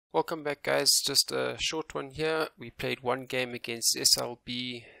Welcome back, guys. Just a short one here. We played one game against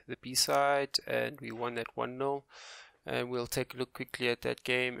SLB, the B side, and we won that 1-0. And we'll take a look quickly at that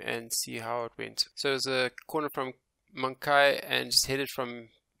game and see how it went. So it was a corner from Mankai and just headed from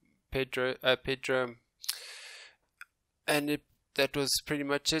Pedro, and that was pretty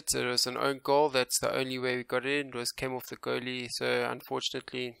much it. It was an own goal. That's the only way we got in. It came off the goalie. So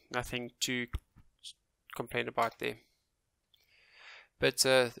unfortunately, nothing to complain about there. But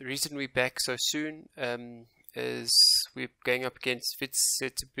the reason we're back so soon is we're going up against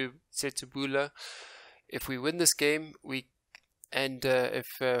Setubula. If we win this game,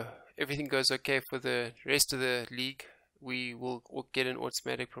 if everything goes okay for the rest of the league, we will get an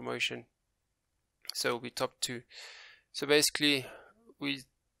automatic promotion. So we'll be top 2. So basically,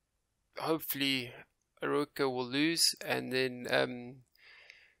 hopefully Aroka will lose, and then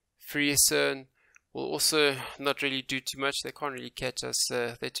Praiense will also not really do too much. They can't really catch us.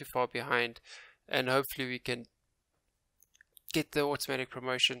 They're too far behind, and hopefully we can get the automatic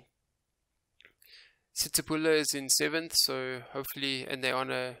promotion. Setubula is in 7th, so hopefully, and they're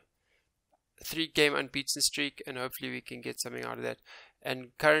on a 3-game unbeaten streak, and hopefully we can get something out of that.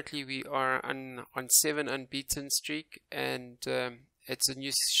 And currently we are on 7 unbeaten streak, and it's a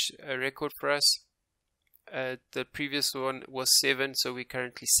new record for us. The previous one was 7, so we're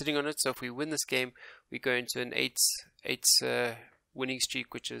currently sitting on it. So if we win this game, we go into an 8 winning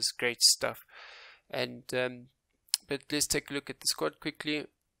streak, which is great stuff. And but let's take a look at the squad quickly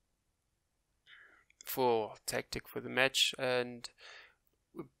for tactic for the match. And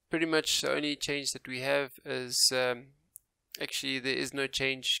pretty much the only change that we have is actually there is no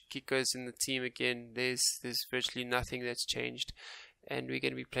change. Kiko's in the team again. There's virtually nothing that's changed, and we're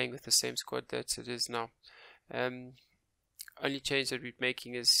going to be playing with the same squad that it is now. Only change that we're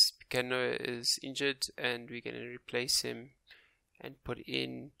making is Picano is injured, and we're going to replace him and put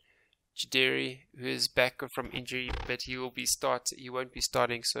in Chideri, who is back from injury, but he won't be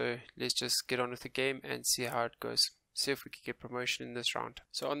starting. So let's just get on with the game and see how it goes. See if we can get promotion in this round.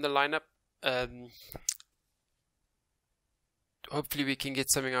 So on the lineup, hopefully we can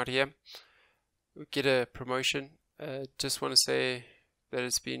get something out here. We get a promotion. Just want to say that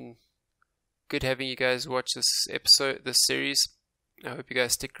it's been good having you guys watch this series. I hope you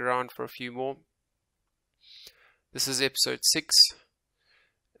guys stick around for a few more. This is episode 6,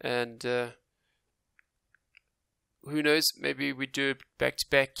 and who knows, maybe we do it back to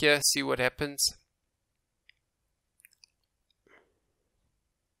back here, see what happens.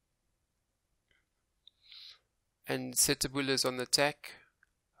 And Setubula is on the attack.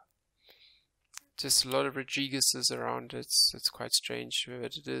 Just a lot of Rodriguez's around. It's quite strange,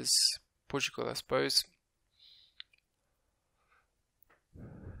 but it is Portugal, I suppose.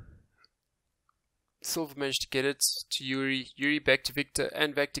 Silva managed to get it to Yuri. Yuri back to Victor,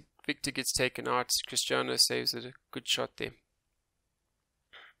 and Victor gets taken out. Cristiano saves it. A good shot there.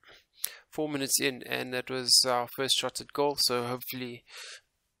 4 minutes in, and that was our first shot at goal. So hopefully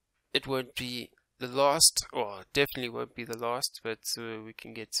it won't be the last, or definitely won't be the last, but we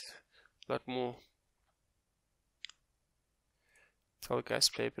can get a lot more. Tell the guys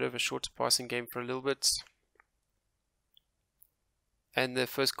to play a bit of a shorter passing game for a little bit. And the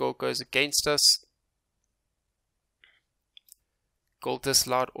first goal goes against us. Goal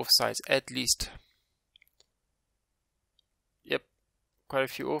disallowed, offsides at least. Yep, quite a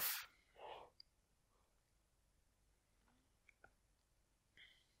few off.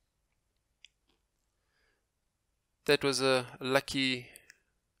 That was a lucky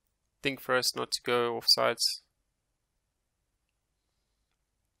thing for us not to go offsides.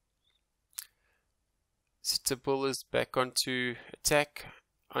 Setubula is back onto attack.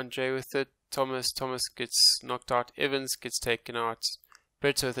 Andre with it. Thomas gets knocked out. Evans gets taken out.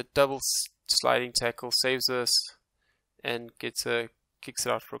 Berto with a double sliding tackle saves us and kicks it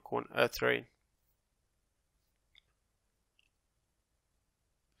out for a corner, throw-in.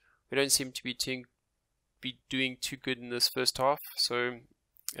 We don't seem to be doing too good in this first half, so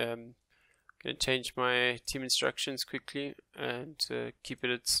I'm going to change my team instructions quickly and keep it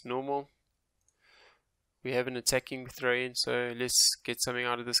at normal. We have an attacking throw-in, so let's get something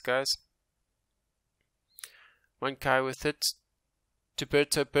out of this, guys. Mankai with it to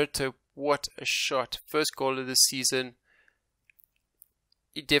Berto. Berto, what a shot. First goal of the season.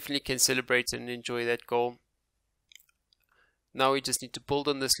 He definitely can celebrate and enjoy that goal. Now we just need to build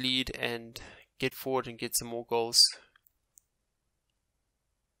on this lead and get forward and get some more goals.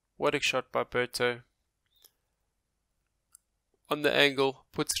 What a shot by Berto. On the angle,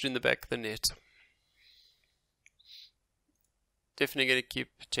 puts it in the back of the net. Definitely going to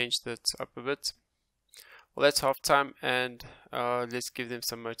change that up a bit. Well, that's half time, and let's give them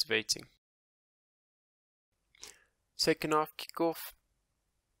some motivating. Second half kickoff.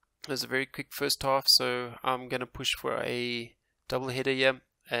 It was a very quick first half, so I'm going to push for a double header here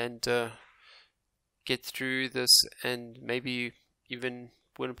and get through this and maybe even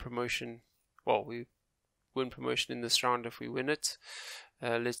win a promotion. Well, we win promotion in this round if we win it.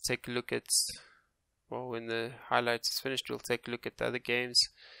 Let's take a look at, well, when the highlights is finished, we'll take a look at the other games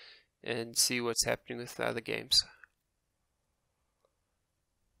and see what's happening with the other games.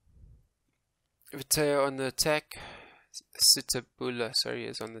 Viteo on the attack. Sitabula,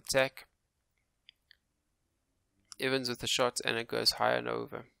 is on the attack. Evans with the shot, and it goes high and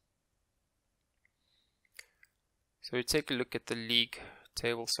over. So we take a look at the league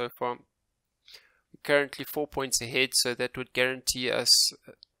table so far. We're currently 4 points ahead, so that would guarantee us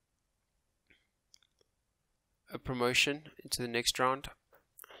a promotion into the next round.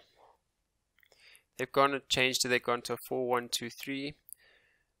 They've changed to a 4-1-2-3.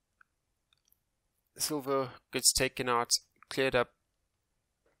 Silver gets taken out, cleared up.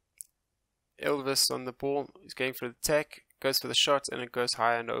 Elvis on the ball, he's going for the attack, goes for the shot, and it goes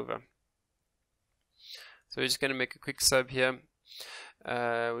high and over. So we're just going to make a quick sub here.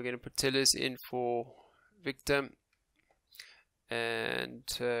 We're going to put Tellers in for Victor, and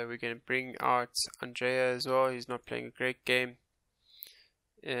we're going to bring out Andrea as well. He's not playing a great game.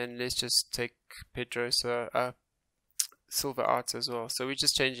 And let's just take Silver out as well. So we're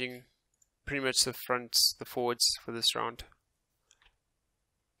just changing pretty much the forwards for this round.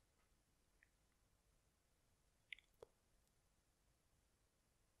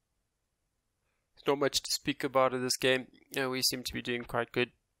 Not much to speak about in this game. We seem to be doing quite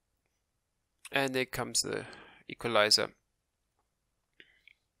good. And there comes the equalizer.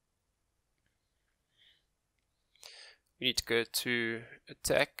 We need to go to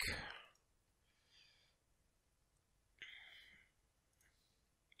attack.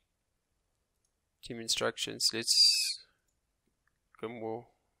 Team instructions. Let's go more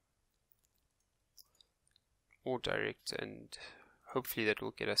direct, and hopefully that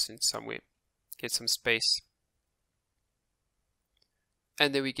will get us in somewhere. Get some space.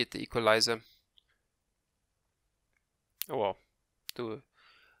 And then we get the equalizer. Oh well, to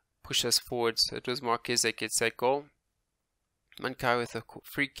push us forwards. It was Marquez that gets that goal. Mankai with a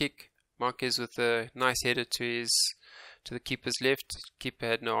free kick. Marquez with a nice header to the keeper's left. Keeper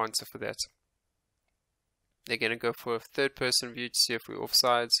had no answer for that. They're going to go for a third person view to see if we're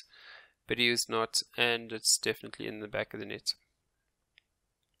offsides, but he is not, and it's definitely in the back of the net.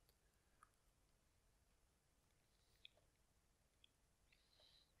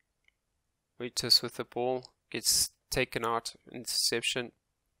 Waitus with the ball gets taken out, interception.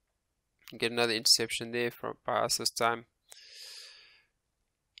 Get another interception there by us this time.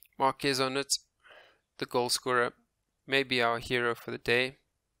 Marquez on it, the goal scorer, maybe our hero for the day.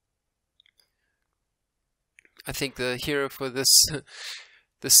 I think the hero for this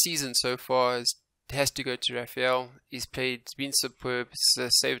season so far has to go to Rafael. He's been superb,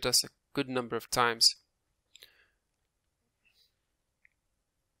 he's saved us a good number of times.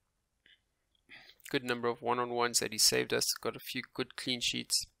 Good number of one-on-ones that he saved us. Got a few good clean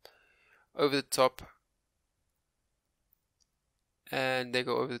sheets. Over the top. And they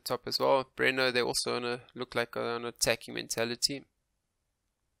go over the top as well. Breno, they also look like an attacking mentality.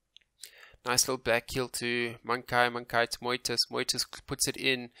 Nice little back heel to Mankai to Moitas. Moitas puts it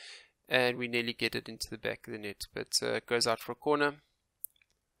in, and we nearly get it into the back of the net, but it goes out for a corner.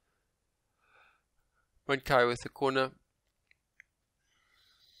 Mankai with the corner.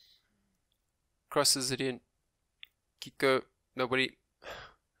 Crosses it in. Kiko, nobody.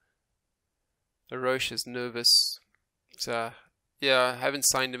 Laroche is nervous. So, yeah, I haven't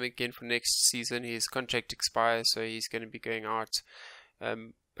signed him again for next season. His contract expires, so he's going to be going out.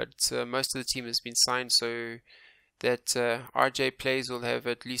 But most of the team has been signed, so that RJ plays will have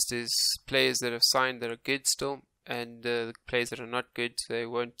at least his players that have signed that are good still, and the players that are not good, they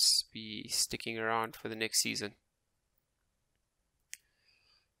won't be sticking around for the next season.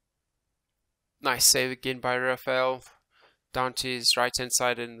 Nice save again by Rafael, down to his right hand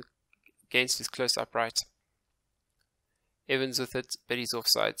side and against his close upright. Evans with it, but he's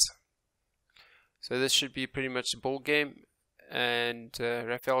offsides. So this should be pretty much a ball game. And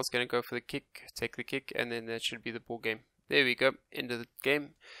Rafael is going to go for the kick, take the kick, and then that should be the ball game. There we go, end of the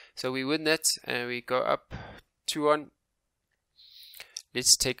game. So we win that, and we go up 2-1.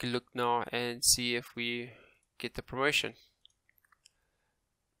 Let's take a look now and see if we get the promotion.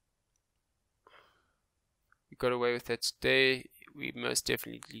 We got away with that today. We most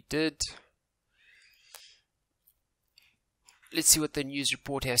definitely did. Let's see what the news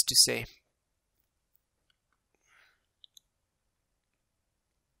report has to say.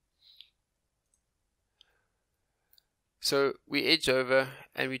 So we edge over,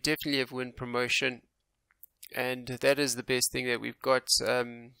 and we definitely have win promotion, and that is the best thing that we've got.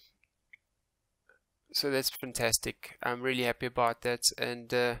 So that's fantastic. I'm really happy about that,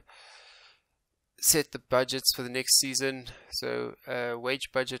 and set the budgets for the next season. So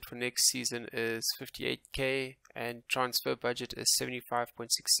wage budget for next season is 58k, and transfer budget is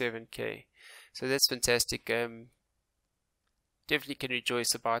 75.67k. So that's fantastic. Definitely can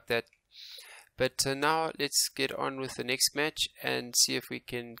rejoice about that. But now let's get on with the next match and see if we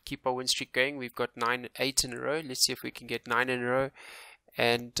can keep our win streak going. We've got 8 in a row. Let's see if we can get 9 in a row,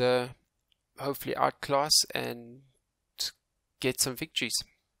 and hopefully outclass and get some victories.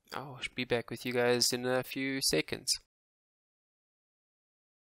 I'll be back with you guys in a few seconds.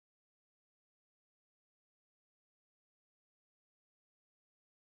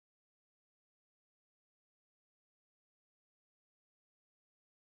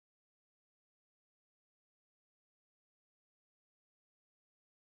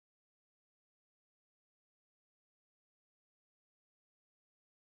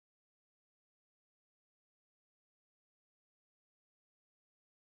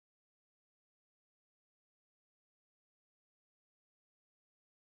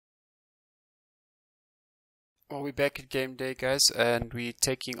 Well, we're back at game day, guys, and we're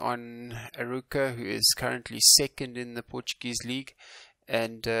taking on Aruca, who is currently second in the Portuguese league,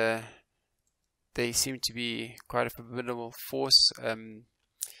 and they seem to be quite a formidable force.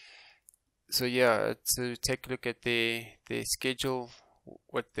 So yeah, to take a look at their schedule,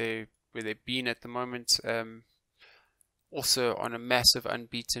 where they've been at the moment. Also on a massive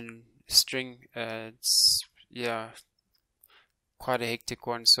unbeaten string. It's quite a hectic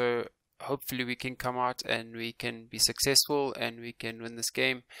one. So hopefully we can come out and we can be successful and we can win this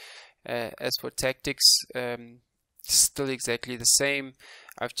game. As for tactics, still exactly the same.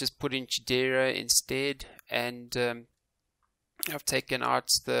 I've just put in Chidera instead, and I've taken out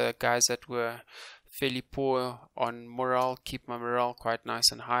the guys that were fairly poor on morale, keep my morale quite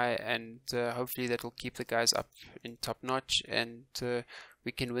nice and high, and hopefully that will keep the guys up in top notch, and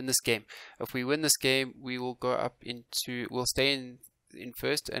we can win this game. If we win this game, we will go up we'll stay in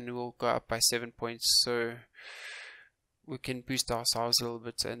first, and we'll go up by 7 points, so we can boost ourselves a little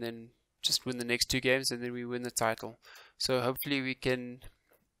bit and then just win the next 2 games, and then we win the title. So hopefully we can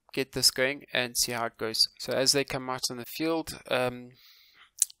get this going and see how it goes. So as they come out on the field,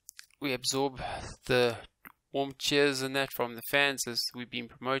 we absorb the warm cheers and that from the fans as we've been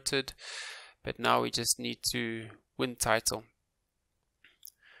promoted, but now we just need to win title.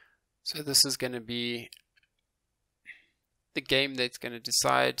 So this is going to be the game that's going to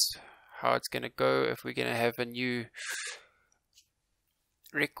decide how it's going to go. If we're going to have a new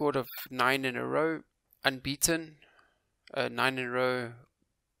record of 9 in a row unbeaten, 9 in a row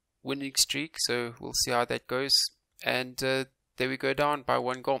winning streak, so we'll see how that goes. And there we go, down by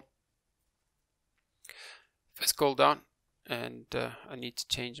 1 goal. First goal down, and I need to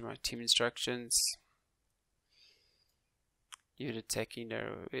change my team instructions. Leave it attacking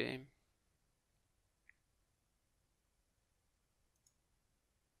narrow aim.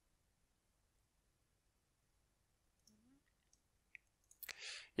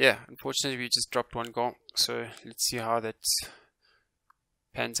 Yeah, unfortunately we just dropped 1 goal, so let's see how that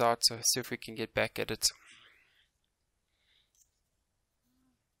pans out, so see if we can get back at it.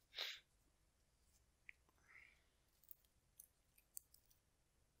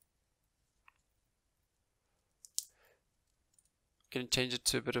 Going to change it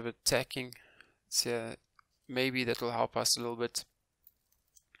to a bit of attacking, so maybe that will help us a little bit.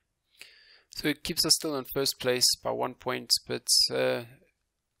 So it keeps us still in first place by 1 point, but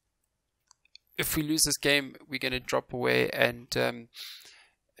if we lose this game, we're going to drop away, and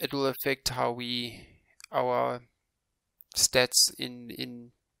it will affect how our stats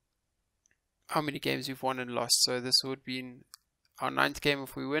in how many games we've won and lost. So this would be in our 9th game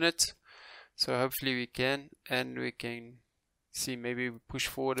if we win it. So hopefully we can, and we can see maybe we push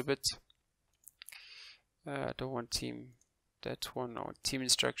forward a bit. I don't want that one. I want team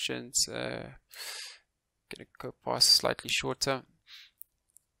instructions. Gonna go past slightly shorter.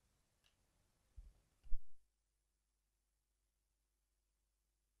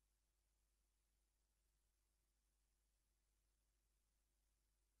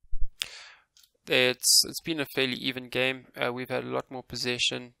 It's been a fairly even game. We've had a lot more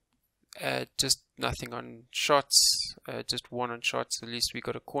possession. Just nothing on shots. Just 1 on shots. At least we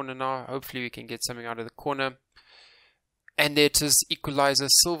got a corner now. Hopefully we can get something out of the corner. And there it is, equalizer.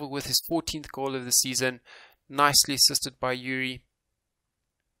 Silva with his 14th goal of the season. Nicely assisted by Yuri.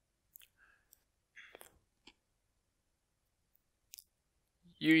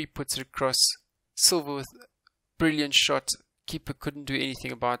 Yuri puts it across. Silva with Brilliant shot. Keeper couldn't do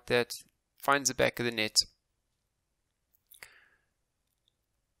anything about that. Finds the back of the net.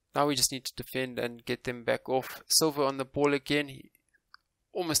 Now we just need to defend and get them back off. Silva on the ball again. He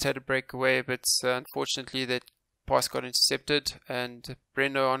almost had a breakaway, but unfortunately that pass got intercepted. And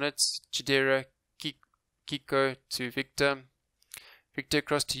Breno on it. Chidera, Kiko to Victor. Victor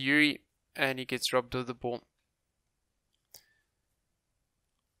across to Yuri, and he gets robbed of the ball.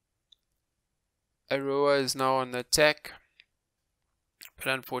 Aroa is now on the attack, but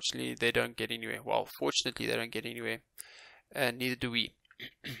unfortunately they don't get anywhere. Well, fortunately they don't get anywhere, and neither do we.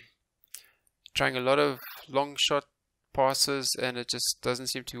 Trying a lot of long shot passes, and it just doesn't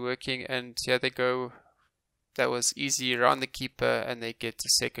seem to be working. And here they go. That was easy around the keeper, and they get the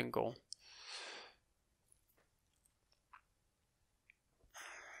second goal.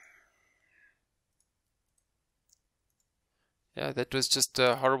 Yeah, that was just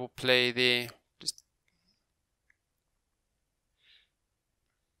a horrible play there. Just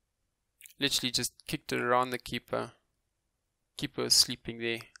literally just kicked it around the keeper. Keeper was sleeping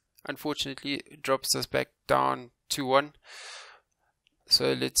there. Unfortunately, it drops us back down 2-1.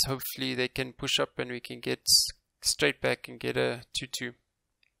 So let's hopefully they can push up and we can get straight back and get a 2-2.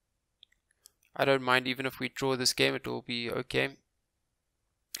 I don't mind even if we draw this game, it will be okay,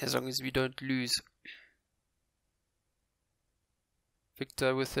 as long as we don't lose.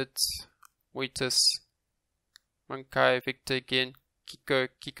 Victor with it, Waitus, Mankai, Victor again,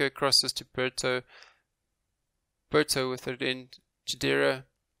 Kiko crosses to Berto with it in, Chidera,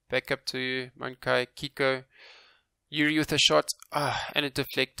 back up to Mankai, Kiko, Yuri with a shot, and it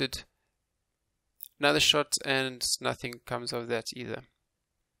deflected. Another shot and nothing comes of that either.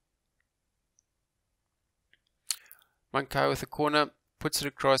 Mankai with a corner, puts it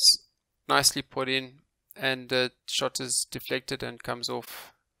across, nicely put in, and the shot is deflected and comes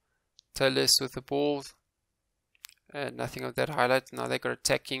off. Teles with the ball, nothing of that highlight. Now they got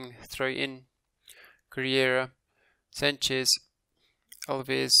attacking, throw in, Carriera, Sanchez,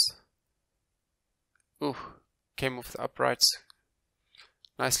 Alves, came off the uprights,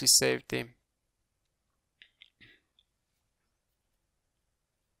 nicely saved there.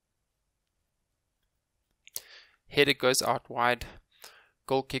 Header goes out wide,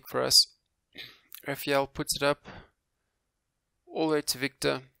 goal kick for us. Rafael puts it up all the way to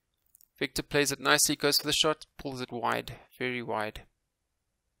Victor. Victor plays it nicely, goes for the shot, pulls it wide, very wide.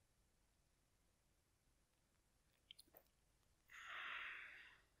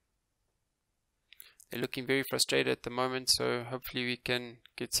 They're looking very frustrated at the moment, so hopefully we can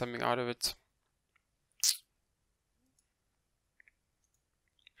get something out of it.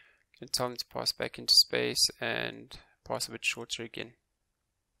 Can tell them to pass back into space and pass a bit shorter again.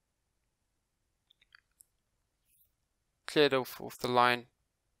 Cleared off the line,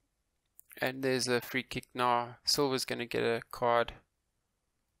 and there's a free kick now. Silva's going to get a card.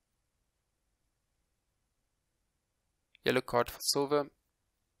 Yellow card for Silva.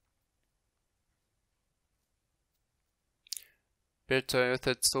 Berto with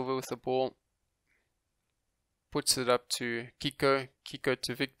it, Silva with the ball. Puts it up to Kiko, Kiko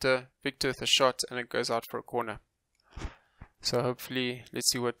to Victor, Victor with a shot, and it goes out for a corner. So hopefully,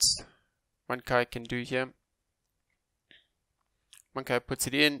 let's see what Mankai can do here. Mankai puts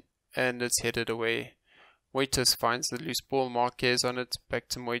it in, and it's headed away. Waitus finds the loose ball, Marquez on it, back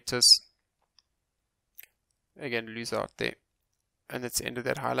to Waitus. Again, lose out there. And that's the end of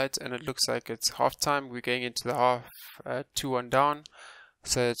that highlight, and it looks like it's half time. We're going into the half 2-1 down,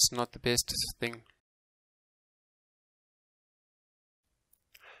 so it's not the best thing.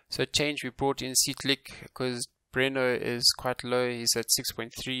 So change, we brought in Seatlik because Breno is quite low. He's at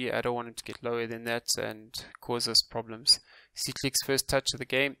 6.3. I don't want him to get lower than that and cause us problems. Seatlik's first touch of the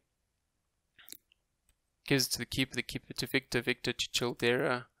game. Gives it to the keeper to Victor, Victor to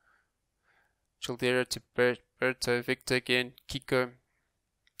Childera. Childera to Berto, Victor again, Kiko.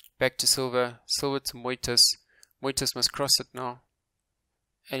 Back to Silva, Silva to Moitas. Moitas must cross it now.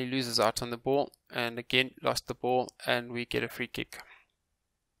 And he loses out on the ball. And again, lost the ball. And we get a free kick.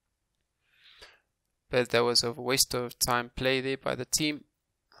 But that was a waste of time play there by the team.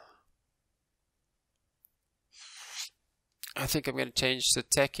 I think I'm going to change the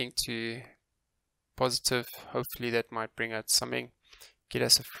attacking to positive. Hopefully that might bring out something. Get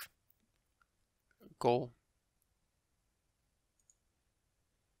us a goal.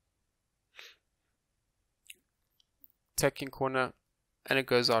 Attacking corner, and it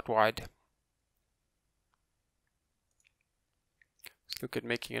goes out wide. Let's look at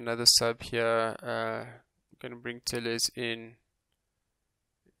making another sub here. I'm going to bring Teles in.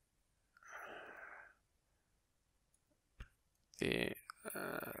 There.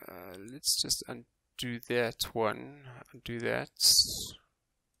 Let's just do that one. Do that.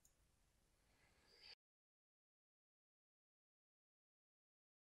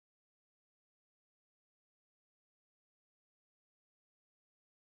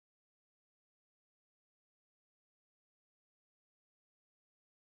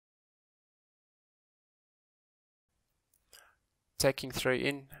 Taking throw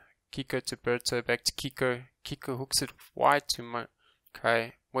in. Kiko to Berto, back to Kiko. Kiko hooks it wide to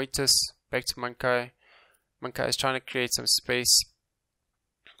Mankai. Waitus, back to Mankai. Mankai is trying to create some space.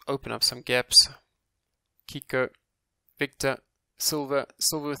 Open up some gaps. Kiko, Victor, Silver.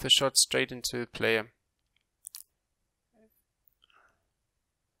 Silver with a shot straight into the player.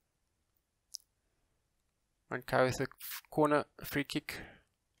 Mankai with a corner, free kick.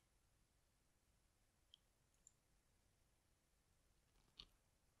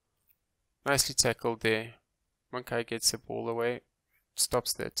 Nicely tackled there. Mankai gets the ball away,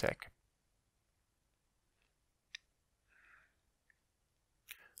 stops the attack.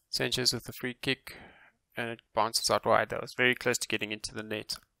 Sanchez with the free kick, and it bounces out wide. That was very close to getting into the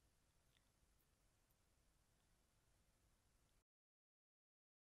net.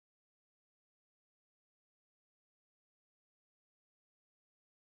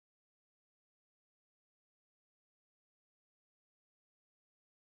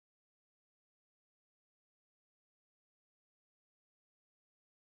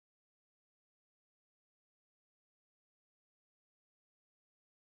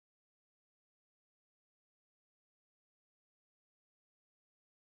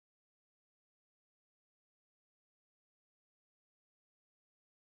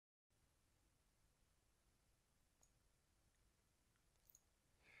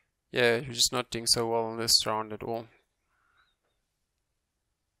 Yeah, you're just not doing so well in this round at all.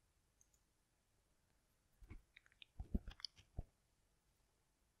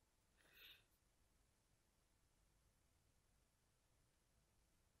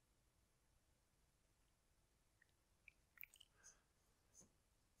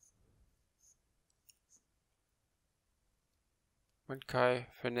 Mankai,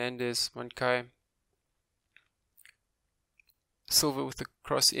 Fernandez, Mankai. Silver with the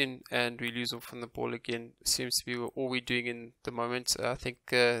cross in, and we lose off on the ball again. Seems to be all we're doing in the moment. I think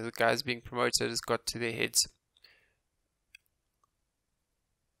the guys being promoted has got to their heads.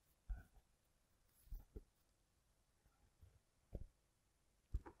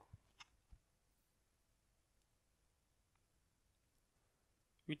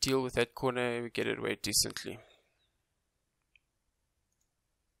 We deal with that corner and we get it away decently.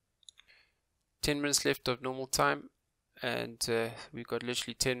 10 minutes left of normal time, and we've got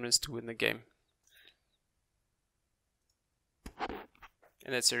literally 10 minutes to win the game.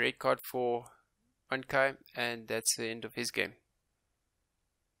 And that's a red card for Mankai, and that's the end of his game.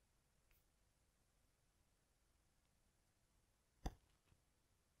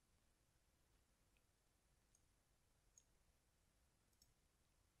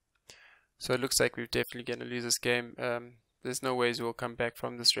 So it looks like we're definitely going to lose this game. There's no ways we'll come back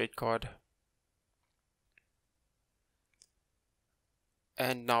from this red card.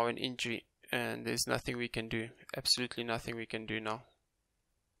 And now an injury, and there's nothing we can do. Absolutely nothing we can do now.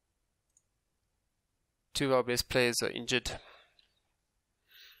 Two of our best players are injured.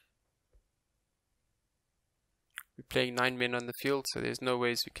 We're playing 9 men on the field, so there's no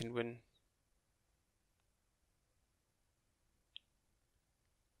ways we can win.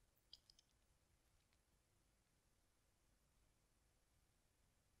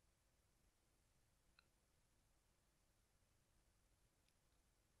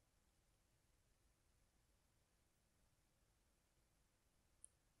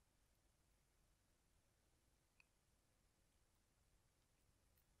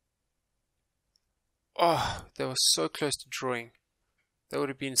 Oh, that was so close to drawing. That would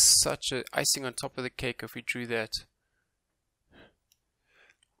have been such a icing on top of the cake if we drew that.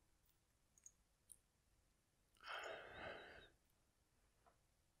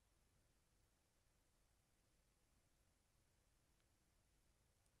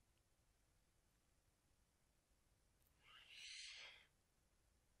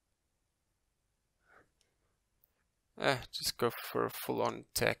 Just go for a full-on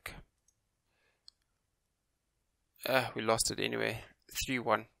attack. We lost it anyway.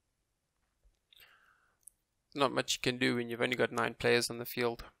 3-1. Not much you can do when you've only got 9 players on the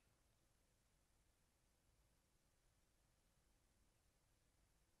field.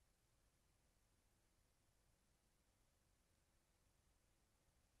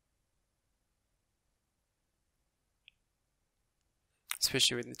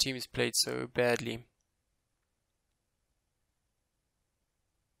 Especially when the team is played so badly.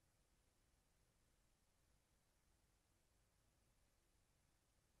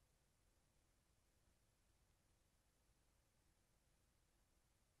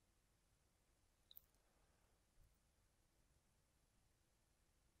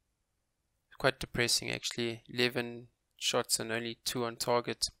 quite depressing actually. 11 shots and only 2 on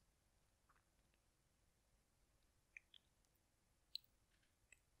target.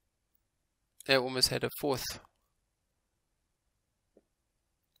 They almost had a fourth.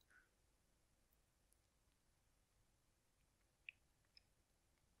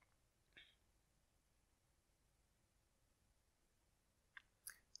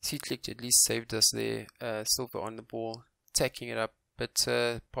 Seatlick at least saved us there. Silver on the ball, tacking it up, but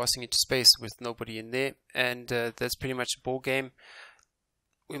passing into space with nobody in there. And that's pretty much the ball game.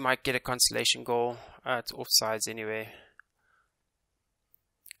 We might get a consolation goal. It's offsides anyway.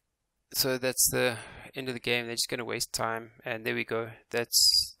 So that's the end of the game. They're just going to waste time. And there we go.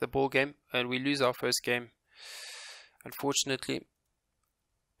 That's the ball game. And we lose our first game, unfortunately.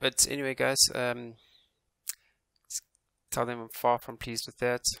 But anyway, guys, tell them I'm far from pleased with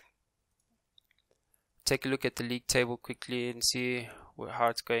that. Take a look at the league table quickly and see how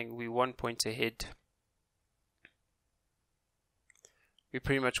it's going. We're 1 point ahead. We're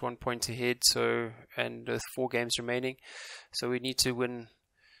pretty much 1 point ahead. So, and with 4 games remaining, so we need to win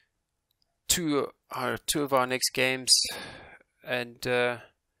two of our next games, and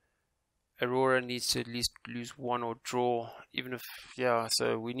Aurora needs to at least lose 1 or draw, even if, yeah,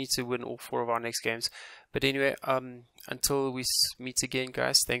 so we need to win all 4 of our next games. But anyway, until we meet again,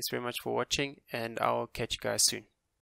 guys, thanks very much for watching, and I'll catch you guys soon.